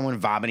 there's someone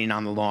vomiting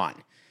on the lawn.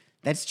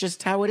 That's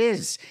just how it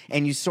is.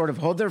 And you sort of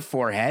hold their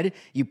forehead,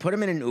 you put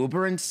them in an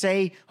Uber and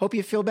say, hope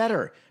you feel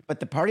better. But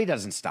the party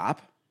doesn't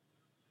stop.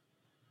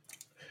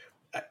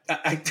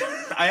 I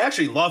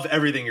actually love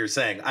everything you're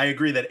saying. I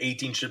agree that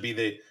 18 should be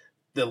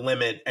the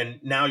limit. And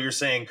now you're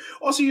saying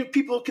also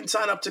people can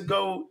sign up to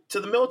go to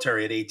the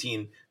military at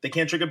 18. They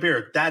can't drink a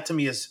beer. That to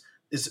me is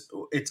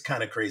it's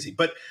kind of crazy.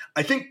 But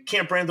I think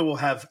Camp Randall will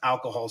have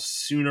alcohol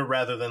sooner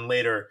rather than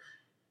later.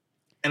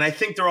 And I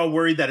think they're all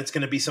worried that it's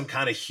going to be some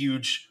kind of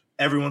huge,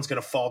 everyone's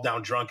going to fall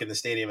down drunk in the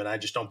stadium. And I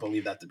just don't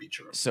believe that to be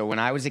true. So when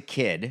I was a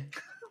kid,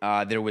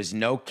 there was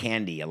no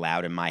candy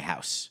allowed in my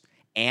house.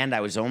 And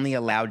I was only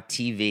allowed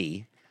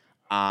TV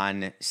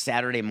on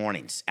Saturday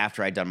mornings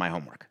after I'd done my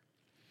homework.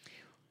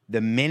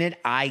 The minute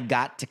I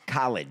got to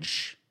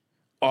college,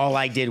 all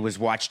I did was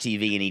watch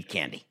TV and eat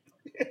candy.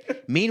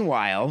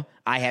 Meanwhile,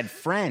 I had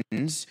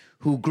friends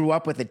who grew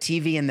up with a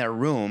TV in their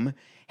room,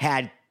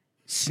 had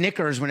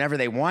Snickers whenever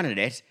they wanted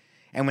it,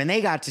 and when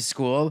they got to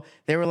school,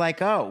 they were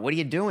like, oh, what are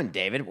you doing,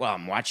 David? Well,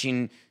 I'm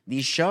watching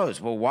these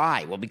shows. Well,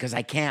 why? Well, because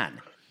I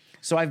can.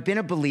 So I've been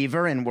a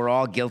believer, and we're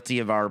all guilty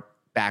of our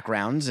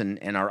backgrounds and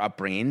our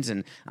upbringings,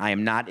 and I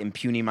am not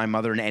impugning my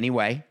mother in any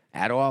way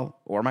at all,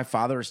 or my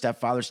father or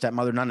stepfather,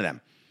 stepmother, none of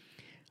them.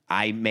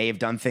 I may have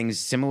done things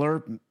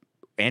similar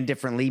and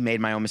differently, made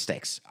my own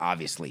mistakes,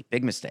 obviously,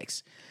 big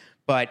mistakes.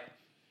 But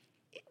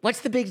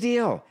what's the big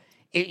deal?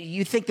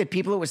 You think that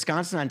people at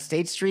Wisconsin on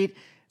State Street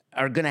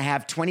are going to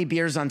have 20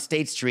 beers on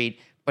State Street,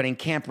 but in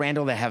Camp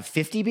Randall they have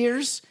 50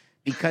 beers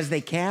because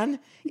they can?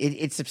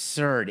 It's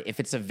absurd. If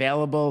it's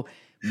available,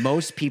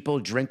 most people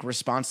drink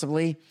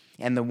responsibly,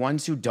 and the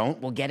ones who don't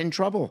will get in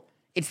trouble.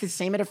 It's the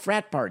same at a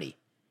frat party.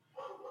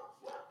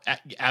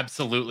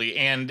 Absolutely.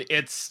 And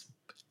it's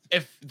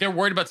if they're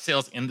worried about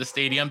sales in the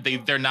stadium,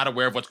 they're not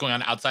aware of what's going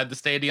on outside the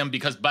stadium,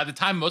 because by the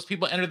time most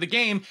people enter the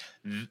game,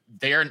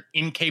 they're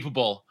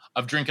incapable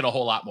of drinking a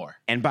whole lot more.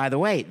 And by the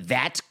way,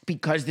 that's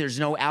because there's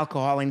no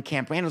alcohol in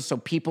Camp Randall, so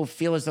people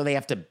feel as though they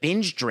have to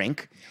binge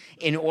drink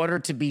in order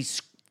to be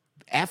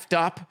effed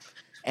up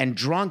and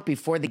drunk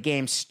before the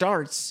game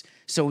starts,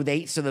 so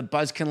the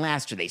buzz can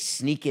last, or they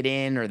sneak it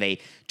in, or they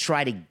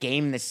try to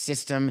game the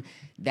system.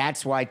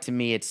 That's why, to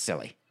me, it's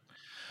silly.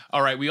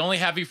 All right, we only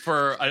have you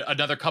for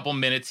another couple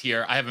minutes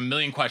here. I have a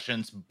million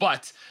questions,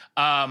 but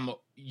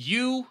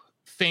you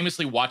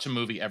famously watch a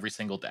movie every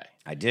single day.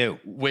 I do.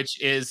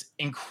 Which is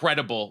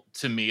incredible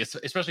to me,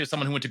 especially as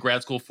someone who went to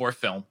grad school for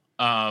film.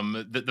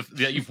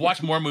 That you've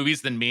watched more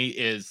movies than me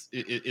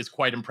is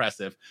quite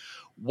impressive.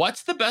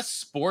 What's the best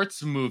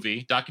sports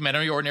movie,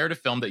 documentary or narrative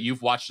film that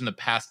you've watched in the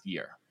past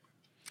year?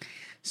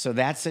 So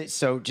that's it.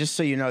 So just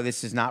so you know,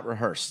 this is not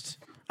rehearsed.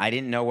 I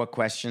didn't know what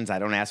questions. I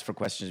don't ask for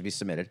questions to be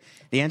submitted.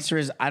 The answer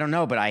is I don't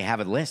know, but I have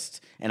a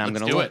list, and I'm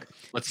going to look.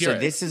 Let's hear it. So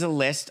this is a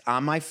list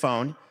on my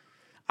phone,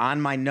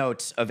 on my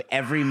notes of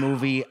every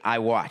movie I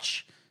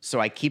watch. So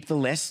I keep the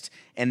list,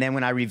 and then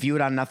when I review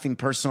it on Nothing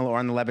Personal or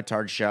on the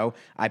Levitard Show,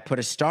 I put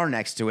a star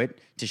next to it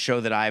to show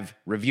that I've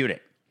reviewed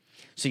it.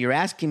 So you're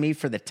asking me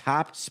for the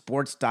top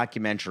sports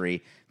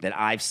documentary that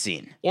I've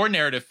seen. Or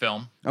narrative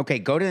film. Okay,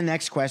 go to the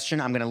next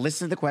question. I'm going to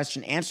listen to the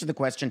question, answer the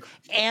question,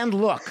 and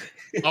look.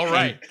 All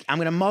right. I'm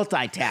going to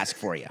multitask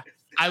for you.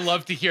 I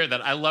love to hear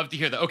that.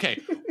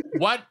 Okay.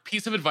 What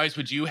piece of advice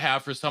would you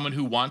have for someone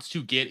who wants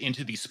to get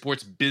into the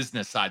sports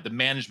business side, the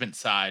management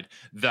side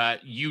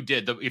that you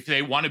did, if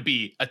they want to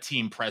be a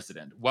team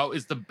president? What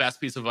is the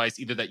best piece of advice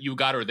either that you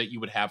got or that you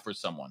would have for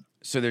someone?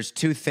 So there's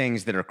two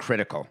things that are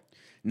critical.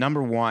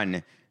 Number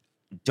one,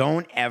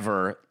 don't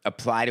ever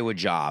apply to a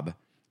job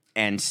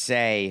and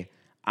say,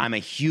 I'm a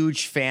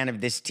huge fan of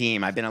this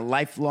team. I've been a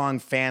lifelong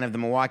fan of the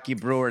Milwaukee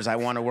Brewers. I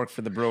want to work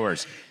for the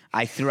Brewers.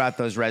 I threw out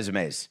those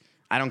resumes.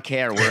 I don't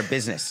care. We're a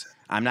business.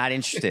 I'm not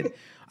interested.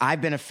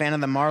 I've been a fan of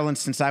the Marlins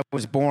since I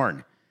was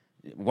born.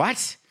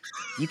 What?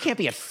 You can't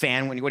be a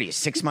fan when what are you,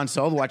 6 months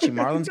old watching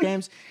Marlins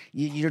games?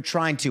 You're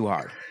trying too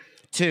hard.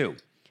 Two,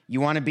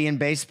 you want to be in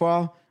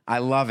baseball? I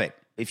love it.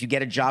 If you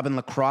get a job in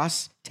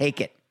lacrosse,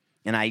 take it.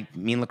 And I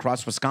mean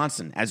lacrosse,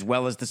 Wisconsin, as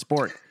well as the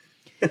sport.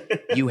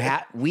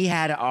 We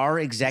had our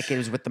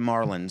executives with the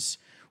Marlins.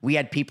 We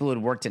had people who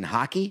had worked in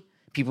hockey,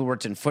 people who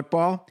worked in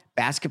football,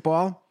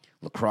 basketball,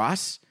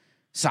 lacrosse,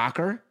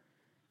 soccer.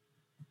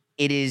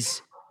 It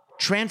is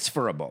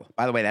transferable.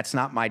 By the way, that's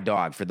not my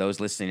dog for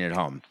those listening at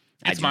home.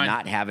 I do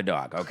not have a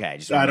dog. Okay, I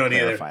just want to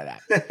clarify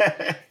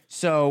that.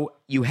 So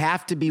you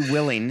have to be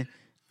willing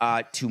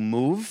to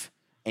move,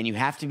 and you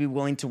have to be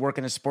willing to work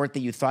in a sport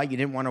that you thought you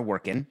didn't want to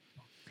work in,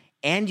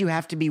 and you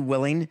have to be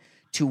willing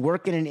to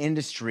work in an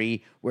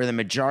industry where the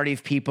majority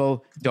of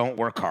people don't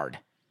work hard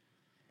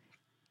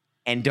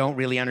and don't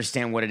really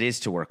understand what it is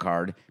to work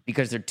hard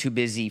because they're too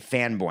busy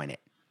fanboying it.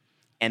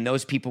 And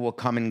those people will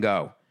come and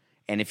go.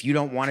 And if you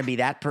don't want to be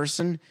that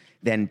person,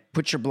 then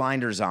put your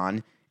blinders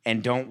on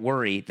and don't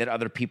worry that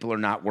other people are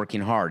not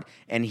working hard.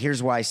 And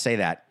here's why I say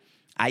that.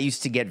 I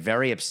used to get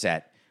very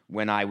upset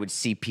when I would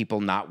see people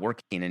not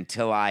working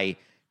until I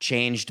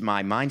changed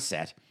my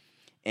mindset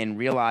and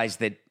realized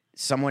that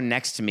someone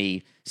next to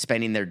me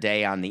spending their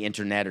day on the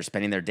internet or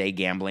spending their day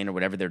gambling or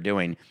whatever they're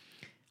doing,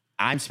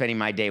 I'm spending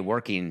my day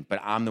working, but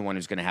I'm the one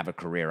who's going to have a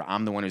career.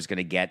 I'm the one who's going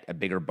to get a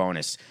bigger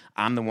bonus.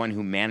 I'm the one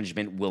who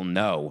management will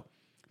know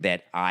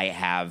that I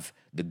have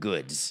the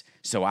goods.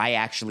 So I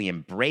actually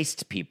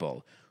embraced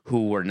people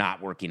who were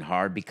not working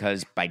hard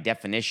because by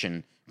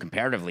definition,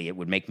 comparatively, it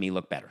would make me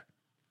look better.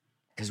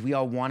 Because we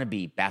all want to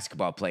be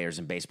basketball players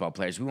and baseball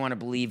players. We want to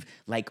believe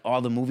like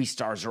all the movie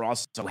stars are all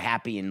so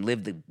happy and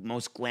live the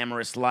most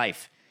glamorous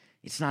life.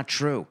 It's not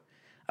true.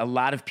 A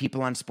lot of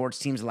people on sports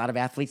teams, a lot of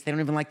athletes, they don't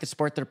even like the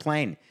sport they're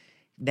playing.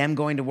 Them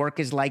going to work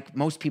is like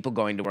most people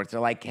going to work. They're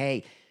like,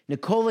 hey,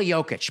 Nikola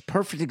Jokic,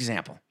 perfect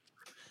example.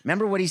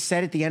 Remember what he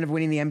said at the end of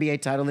winning the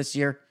NBA title this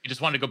year? He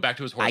just wanted to go back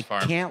to his horse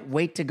farm. I can't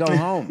wait to go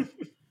home.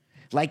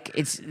 Like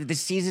the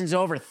season's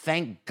over.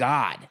 Thank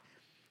God.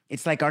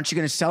 It's like, aren't you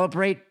going to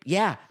celebrate?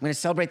 Yeah, I'm going to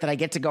celebrate that I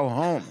get to go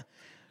home.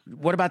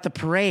 What about the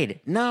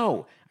parade?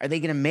 No. Are they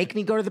going to make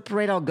me go to the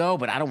parade? I'll go,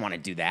 but I don't want to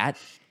do that.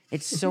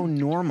 It's so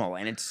normal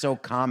and it's so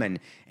common,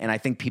 and I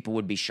think people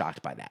would be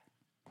shocked by that.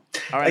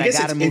 All right, I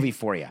got a movie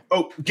for you.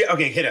 Oh,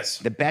 okay, hit us.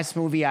 The best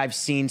movie I've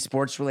seen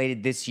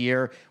sports-related this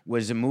year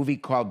was a movie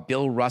called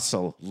Bill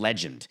Russell,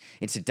 Legend.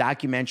 It's a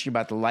documentary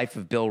about the life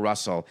of Bill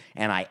Russell,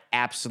 and I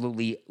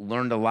absolutely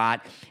learned a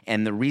lot.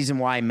 And the reason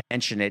why I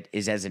mention it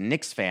is as a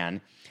Knicks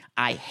fan,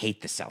 I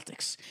hate the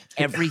Celtics.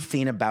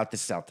 Everything about the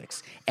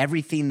Celtics,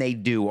 everything they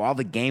do, all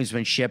the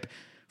gamesmanship,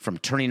 from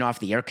turning off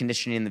the air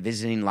conditioning in the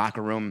visiting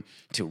locker room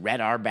to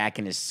Red Auerbach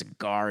and his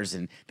cigars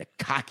and the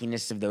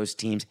cockiness of those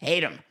teams.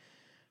 Hate them.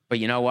 But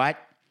you know what?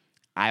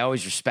 I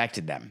always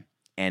respected them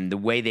and the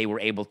way they were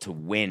able to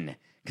win,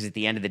 because at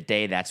the end of the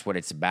day, that's what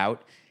it's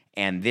about.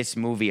 And this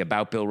movie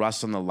about Bill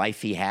Russell and the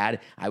life he had,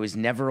 I was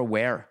never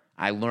aware.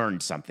 I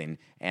learned something,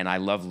 and I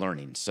love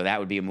learning. So that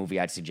would be a movie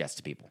I'd suggest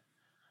to people.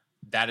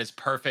 That is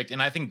perfect.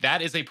 And I think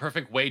that is a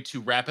perfect way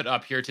to wrap it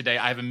up here today.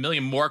 I have a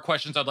million more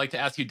questions I'd like to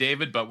ask you,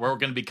 David, but we're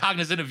going to be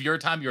cognizant of your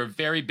time. You're a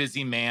very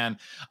busy man.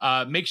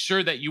 Make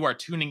sure that you are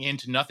tuning in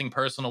to Nothing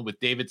Personal with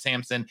David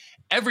Samson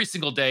every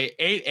single day,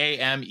 8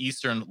 a.m.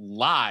 Eastern,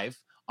 live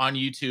on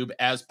YouTube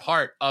as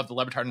part of the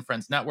Le Batard and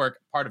Friends Network,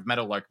 part of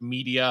Meadowlark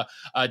Media.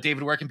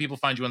 David, where can people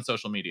find you on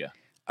social media?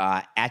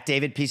 At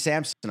David P.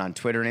 Samson on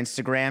Twitter and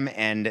Instagram.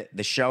 And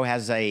the show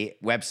has a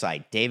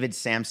website,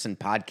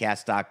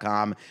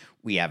 davidsamsonpodcast.com.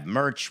 We have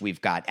merch. We've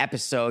got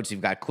episodes.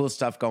 We've got cool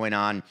stuff going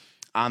on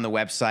the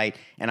website.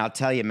 And I'll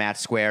tell you, Matt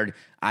Squared,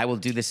 I will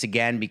do this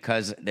again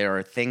because there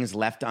are things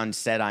left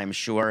unsaid, I'm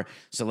sure.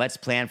 So let's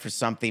plan for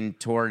something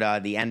toward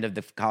the end of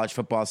the college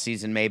football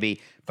season,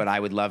 maybe. But I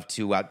would love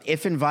to,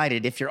 if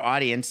invited, if your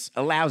audience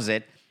allows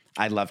it,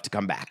 I'd love to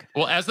come back.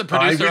 Well, as the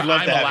producer,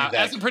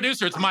 as the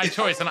producer, it's my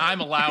choice, and I'm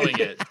allowing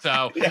it.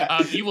 So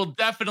you will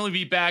definitely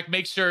be back.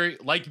 Make sure,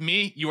 like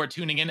me, you are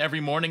tuning in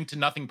every morning to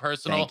Nothing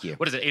Personal. Thank you.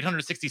 What is it?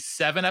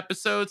 867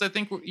 episodes, I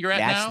think you're at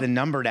now? That's the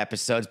numbered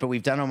episodes, but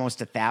we've done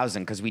almost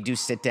 1,000 because we do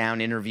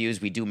sit-down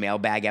interviews. We do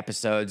mailbag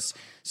episodes.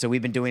 So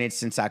we've been doing it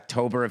since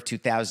October of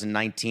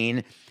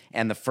 2019.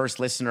 And the first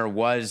listener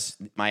was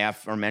my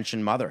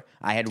aforementioned mother.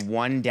 I had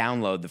one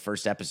download the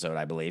first episode,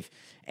 I believe.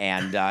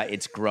 And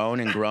it's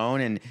grown and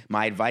grown. And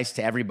my advice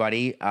to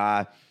everybody,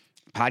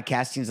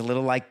 podcasting is a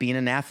little like being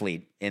an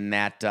athlete in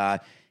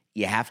that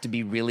you have to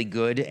be really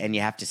good and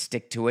you have to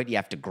stick to it. You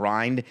have to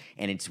grind.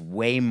 And it's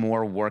way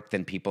more work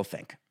than people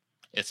think.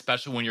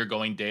 Especially when you're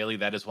going daily.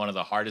 That is one of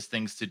the hardest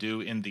things to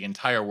do in the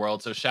entire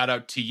world. So shout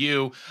out to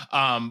you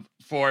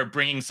for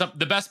bringing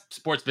the best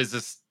sports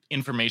business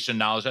information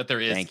knowledge that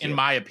there is, in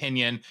my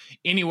opinion,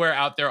 anywhere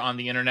out there on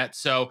the internet.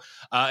 So,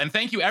 and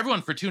thank you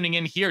everyone for tuning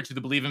in here to the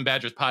Believe in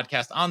Badgers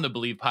podcast on the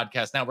Believe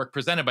Podcast Network,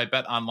 presented by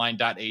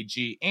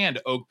betonline.ag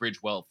and Oak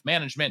Ridge Wealth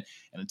Management.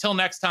 And until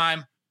next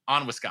time,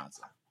 on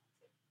Wisconsin.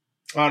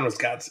 On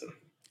Wisconsin.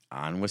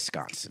 On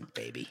Wisconsin,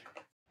 baby.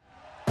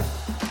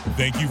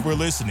 Thank you for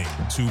listening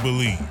to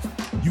Believe.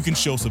 You can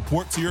show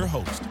support to your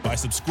host by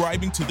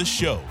subscribing to the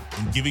show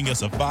and giving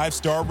us a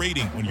 5-star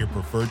rating on your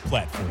preferred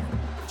platform.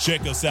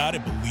 Check us out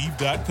at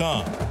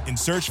Believe.com and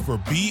search for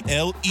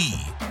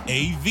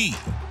BLEAV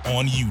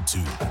on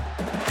YouTube.